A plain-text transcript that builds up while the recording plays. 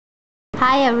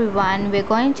Hi everyone, we're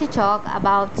going to talk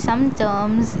about some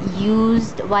terms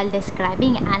used while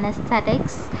describing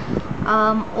anesthetics.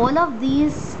 All of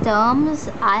these terms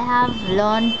I have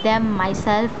learned them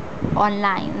myself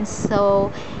online,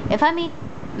 so if I make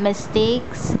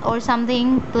mistakes or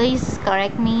something, please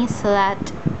correct me so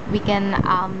that we can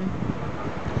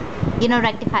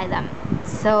rectify them.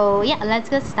 So yeah, let's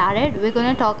get started. We're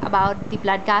going to talk about the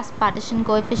blood gas partition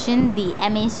coefficient, the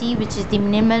MAC, which is the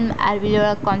minimum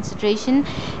alveolar concentration,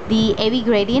 the AV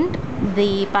gradient,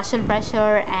 the partial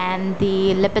pressure, and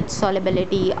the lipid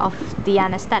solubility of the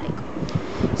anesthetic.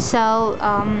 So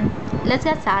let's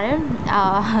get started.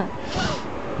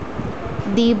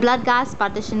 The blood gas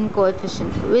partition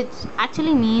coefficient, which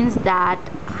actually means that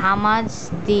how much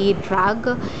the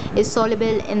drug is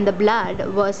soluble in the blood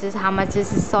versus how much is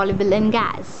soluble in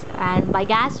gas. And by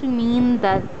gas we mean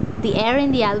that the air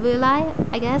in the alveoli,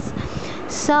 I guess.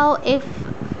 So if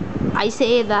I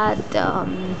say that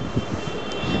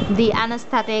the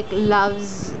anesthetic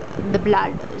loves the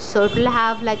blood, so it will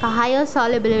have like a higher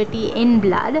solubility in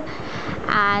blood,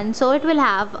 and so it will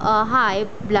have a high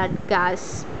blood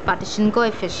gas partition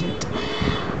coefficient.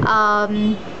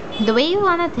 The way you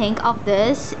want to think of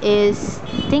this is,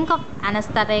 think of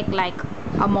anesthetic like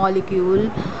a molecule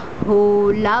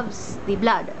who loves the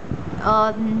blood.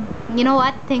 You know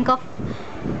what, think of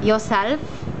yourself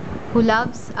who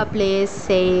loves a place,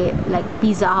 say like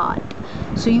Pizza Hut.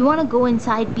 So you want to go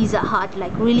inside Pizza Hut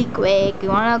like really quick, you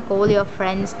want to call your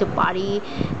friends to party,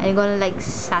 and you're gonna like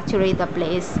saturate the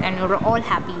place and you're all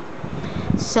happy.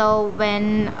 So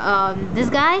when this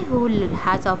guy who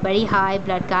has a very high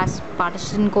blood gas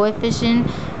partition coefficient,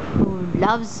 who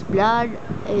loves blood,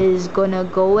 is gonna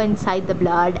go inside the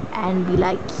blood and be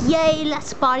like, yay,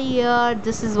 let's party here,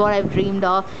 this is what I've dreamed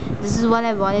of, this is what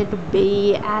I wanted to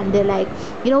be. And they're like,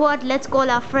 you know what, let's call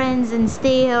our friends and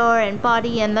stay here and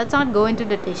party, and let's not go into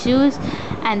the tissues.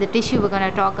 And the tissue we're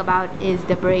gonna talk about is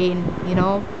the brain.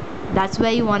 That's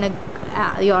where you want to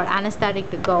your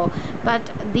anesthetic to go. But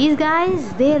these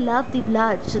guys, they love the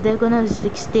blood, so they're gonna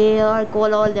like stay or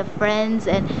call all their friends,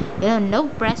 and no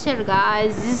pressure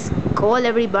guys, just call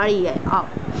everybody up.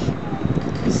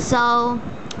 So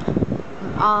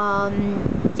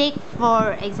take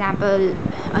for example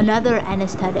another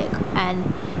anesthetic,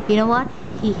 and you know what,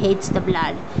 he hates the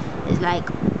blood. It's like,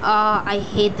 I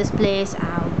hate this place,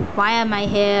 why am I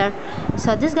here?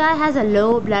 So this guy has a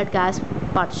low blood gas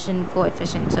partition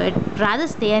coefficient, so it'd rather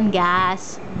stay in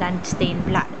gas than stay in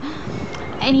blood.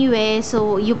 Anyway,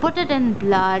 so you put it in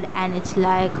blood and it's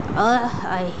like,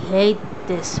 I hate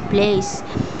this place,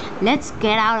 let's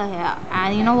get out of here.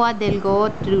 And you know what, they'll go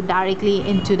directly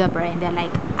into the brain. They're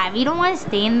like, we don't want to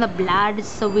stay in the blood,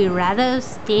 so we rather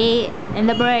stay in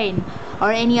the brain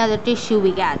or any other tissue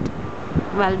we get.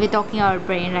 Well, we're talking about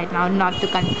brain right now, not to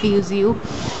confuse you.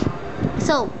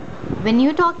 So when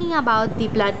you're talking about the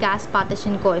blood gas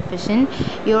partition coefficient,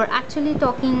 you're actually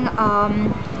talking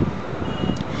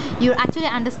you're actually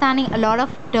understanding a lot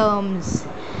of terms.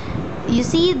 You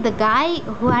see, the guy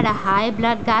who had a high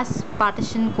blood gas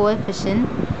partition coefficient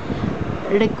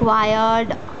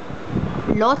required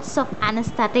lots of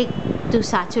anesthetic to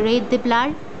saturate the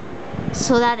blood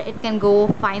so that it can go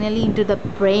finally into the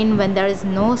brain when there is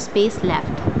no space left.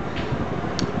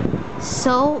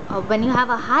 So when you have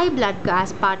a high blood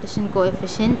gas partition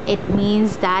coefficient, it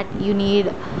means that you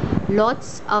need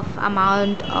lots of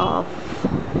amount of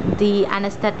the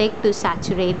anesthetic to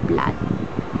saturate blood,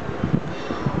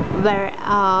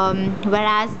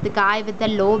 whereas the guy with the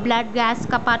low blood gas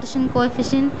partition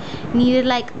coefficient needed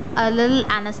like a little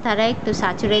anesthetic to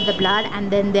saturate the blood, and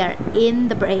then they're in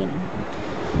the brain.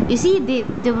 You see,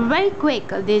 they were very quick,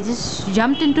 they just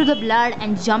jumped into the blood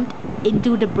and jumped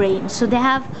into the brain, so they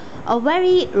have a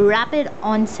very rapid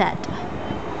onset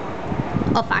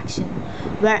of action,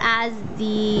 whereas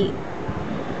the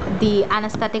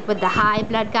anesthetic with the high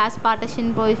blood gas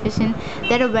partition coefficient,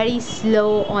 they're a very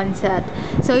slow onset.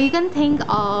 So you can think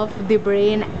of the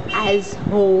brain as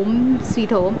home, sweet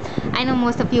home. I know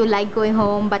most of you like going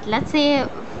home, but let's say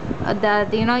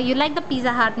that you like the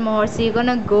Pizza Hut more, so you're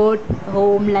gonna go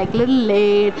home like little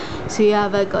late, so you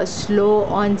have like a slow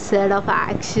onset of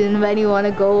action when you want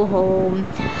to go home.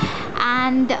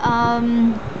 And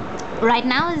right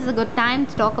now is a good time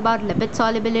to talk about lipid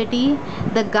solubility.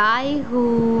 The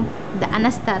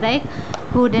anesthetic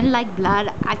who didn't like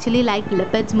blood actually liked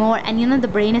lipids more, and the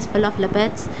brain is full of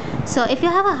lipids. So if you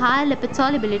have a high lipid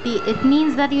solubility, it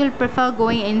means that you'll prefer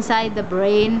going inside the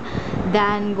brain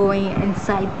than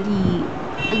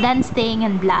staying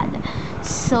in blood.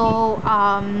 So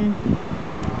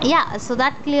yeah, so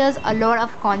that clears a lot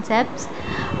of concepts.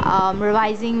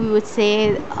 Revising, we would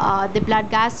say the blood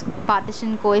gas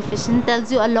partition coefficient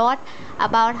tells you a lot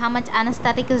about how much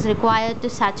anesthetic is required to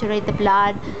saturate the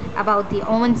blood, about the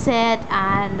onset,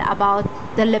 and about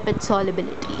the lipid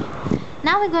solubility.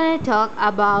 Now we're going to talk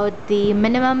about the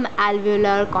minimum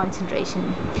alveolar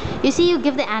concentration. You see, you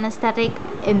give the anesthetic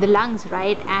in the lungs,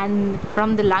 right? And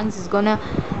from the lungs is going to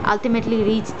ultimately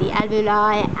reach the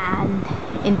alveoli and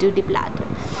into the blood.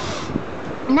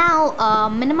 Now,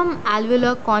 minimum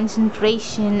alveolar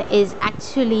concentration is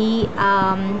actually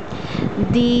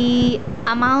the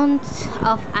amount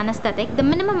of anesthetic, the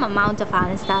minimum amount of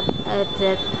anesthetic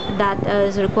that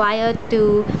is required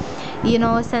to, you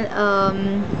know,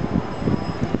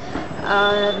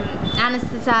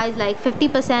 anesthetize like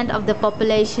 50% of the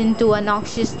population to a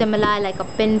noxious stimuli like a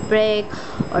pinprick,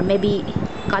 or maybe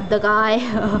cut the guy,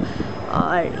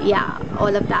 or yeah,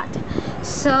 all of that.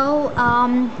 So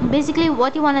basically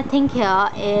what you want to think here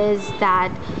is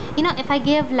that, you know, if I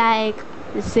give like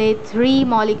say 3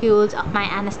 molecules of my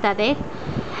anesthetic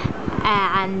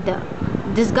and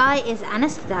this guy is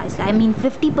anesthetized, I mean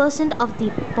 50% of the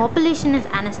population is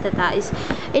anesthetized,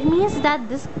 it means that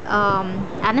this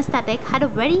anesthetic had a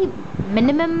very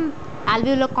minimum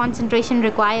alveolar concentration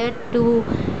required to,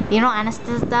 you know,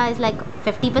 anesthetize like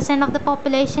 50% of the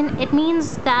population. It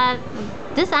means that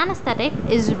this anesthetic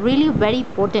is really very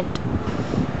potent.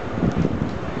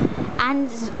 And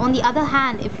on the other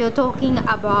hand, if you're talking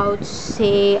about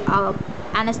say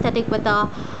anesthetic with a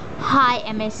high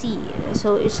MSE,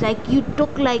 so it's like you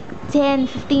took like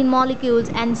 10-15 molecules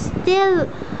and still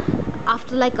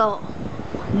after like a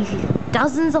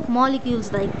dozens of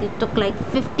molecules, like they took like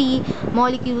 50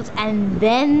 molecules and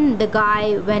then the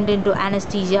guy went into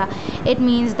anesthesia, it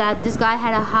means that this guy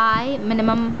had a high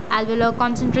minimum alveolar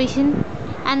concentration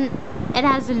and it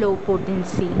has a low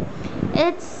potency.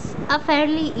 It's a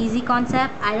fairly easy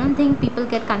concept. I don't think people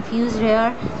get confused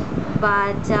here,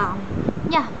 but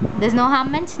yeah, there's no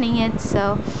harm mentioning it.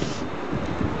 So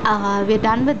we're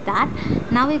done with that.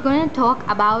 Now we're going to talk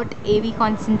about AV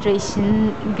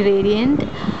concentration gradient.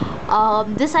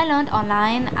 This I learned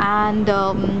online, and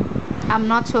I'm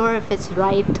not sure if it's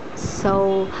right,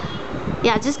 so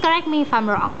yeah, just correct me if I'm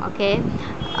wrong, okay?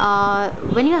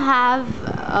 When you have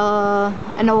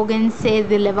an organ, say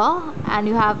the liver, and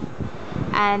you have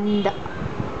an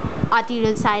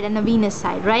arterial side and a venous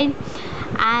side, right?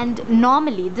 And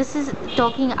normally this is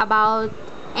talking about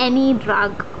any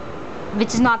drug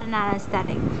which is not an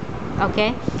anesthetic,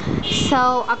 okay?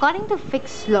 So according to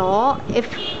Fick's law,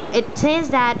 if it says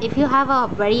that if you have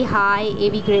a very high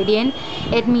AV gradient,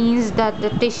 it means that the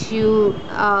tissue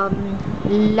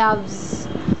loves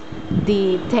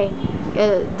the thing,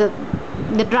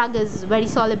 the drug is very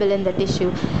soluble in the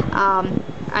tissue.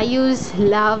 I use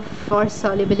love for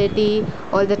solubility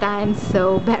all the time,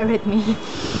 so bear with me.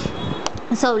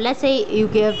 So let's say you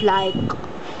give like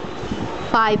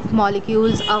 5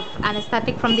 molecules of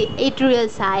anesthetic from the arterial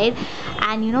side,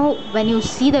 and you know, when you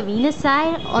see the venous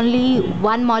side, only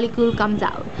 1 molecule comes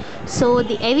out. So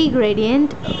the AV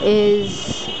gradient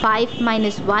is 5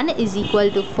 minus 1 is equal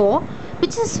to 4,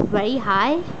 which is very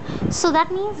high. So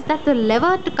that means that the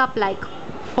liver took up like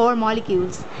 4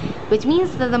 molecules, which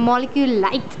means that the molecule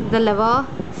liked the liver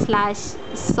slash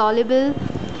soluble.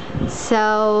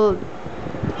 So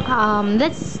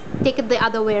let's take it the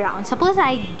other way around. Suppose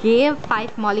I gave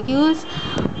 5 molecules,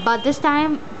 but this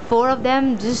time 4 of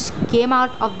them just came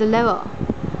out of the liver,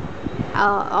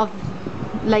 of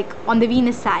like on the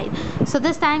venous side. So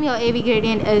this time your AV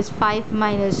gradient is 5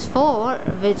 minus 4,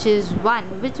 which is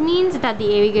 1, which means that the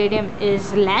AV gradient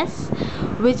is less,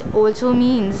 which also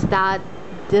means that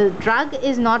the drug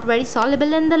is not very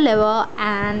soluble in the liver,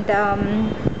 and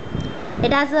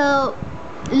it has a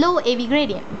low AV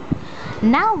gradient.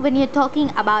 Now when you're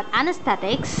talking about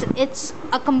anesthetics, it's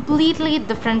a completely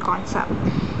different concept.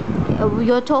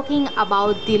 You're talking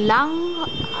about the lung,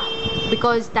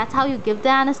 because that's how you give the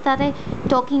anesthetic.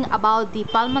 Talking about the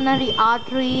pulmonary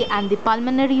artery and the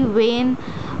pulmonary vein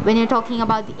when you're talking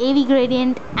about the AV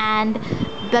gradient, and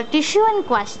the tissue in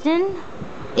question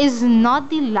is not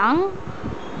the lung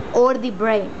or the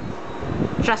brain.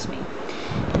 Trust me,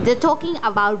 they're talking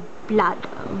about blood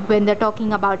when they're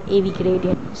talking about AV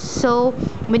gradient. So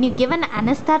when you give an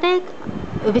anesthetic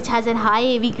which has a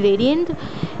high AV gradient,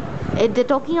 they're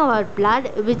talking about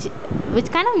blood,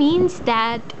 which kind of means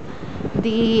that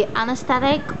the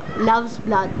anesthetic loves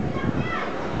blood.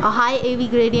 A high AV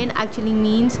gradient actually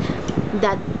means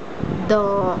that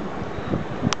the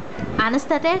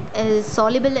anesthetic is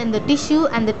soluble in the tissue,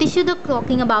 and the tissue they're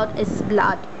talking about is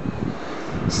blood.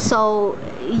 So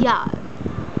yeah,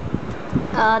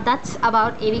 that's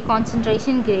about AV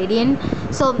concentration gradient.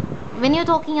 So when you're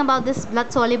talking about this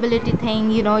blood solubility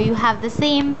thing, you know, you have the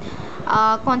same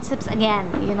concepts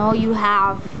again. You know, you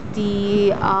have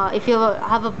the if you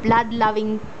have a blood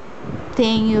loving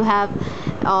thing, you have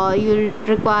you'll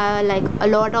require like a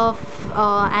lot of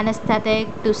anesthetic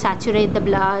to saturate the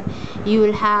blood. You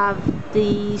will have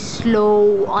the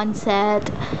slow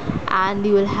onset, and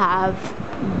you will have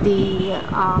the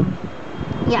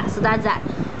yeah, so that's that.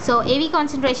 So AV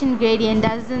concentration gradient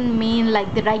doesn't mean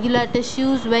like the regular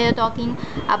tissues where you're talking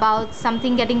about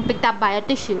something getting picked up by a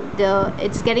tissue.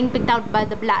 It's getting picked up by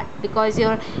the blood, because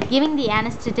you're giving the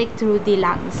anesthetic through the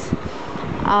lungs.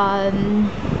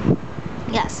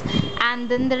 Yes, and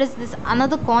then there is this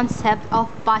another concept of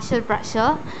partial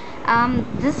pressure.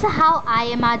 This is how I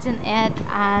imagine it,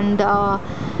 and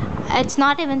it's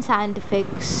not even scientific,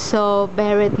 so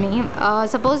bear with me.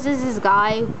 Suppose this is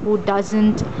guy who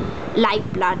doesn't like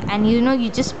blood, and you know, you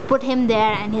just put him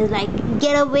there and he's like,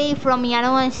 get away from me, I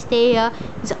don't want to stay here.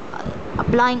 He's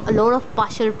applying a lot of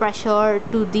partial pressure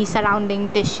to the surrounding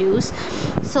tissues.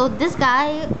 So this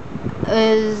guy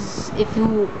is, if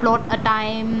you plot a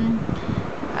time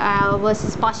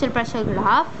versus partial pressure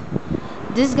graph,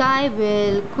 this guy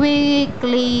will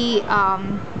quickly you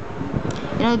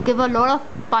know, give a lot of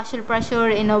partial pressure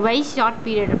in a very short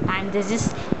period of time. They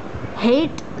just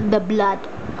hate the blood,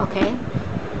 okay?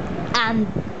 And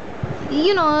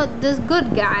you know, these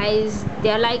good guys,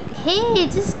 they're like, hey,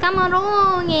 just come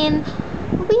along and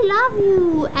we love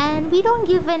you and we don't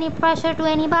give any pressure to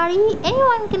anybody,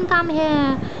 anyone can come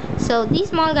here. So these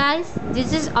small guys, they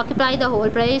just occupy the whole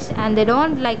place and they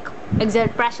don't like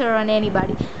exert pressure on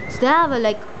anybody. So they have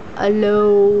a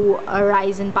low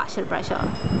rise in partial pressure.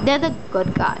 They're the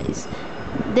good guys,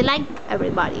 they like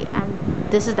everybody, and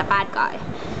this is the bad guy.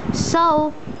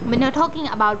 So when you're talking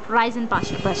about rise in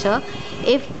partial pressure,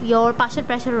 if your partial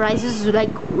pressure rises like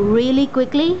really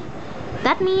quickly,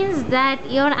 that means that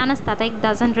your anesthetic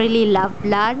doesn't really love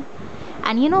blood.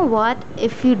 And you know what,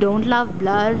 if you don't love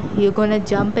blood, you're gonna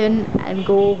jump in and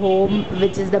go home,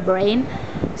 which is the brain.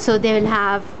 So they will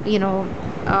have, you know,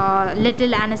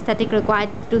 little anesthetic required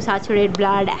to saturate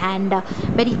blood, and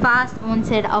very fast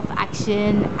onset of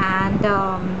action, and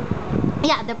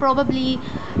yeah, they're probably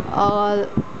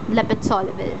lipid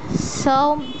soluble.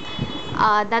 So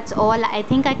that's all. I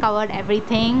think I covered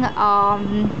everything.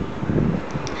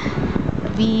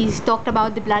 We talked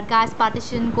about the blood gas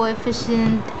partition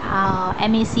coefficient,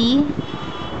 MAC,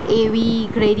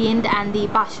 AV gradient, and the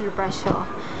partial pressure.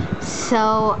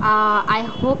 So I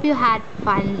hope you had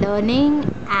fun learning,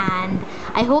 and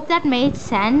I hope that made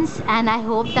sense, and I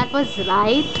hope that was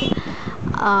right.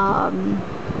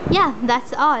 Yeah,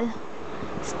 that's all.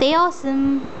 Stay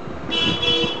awesome.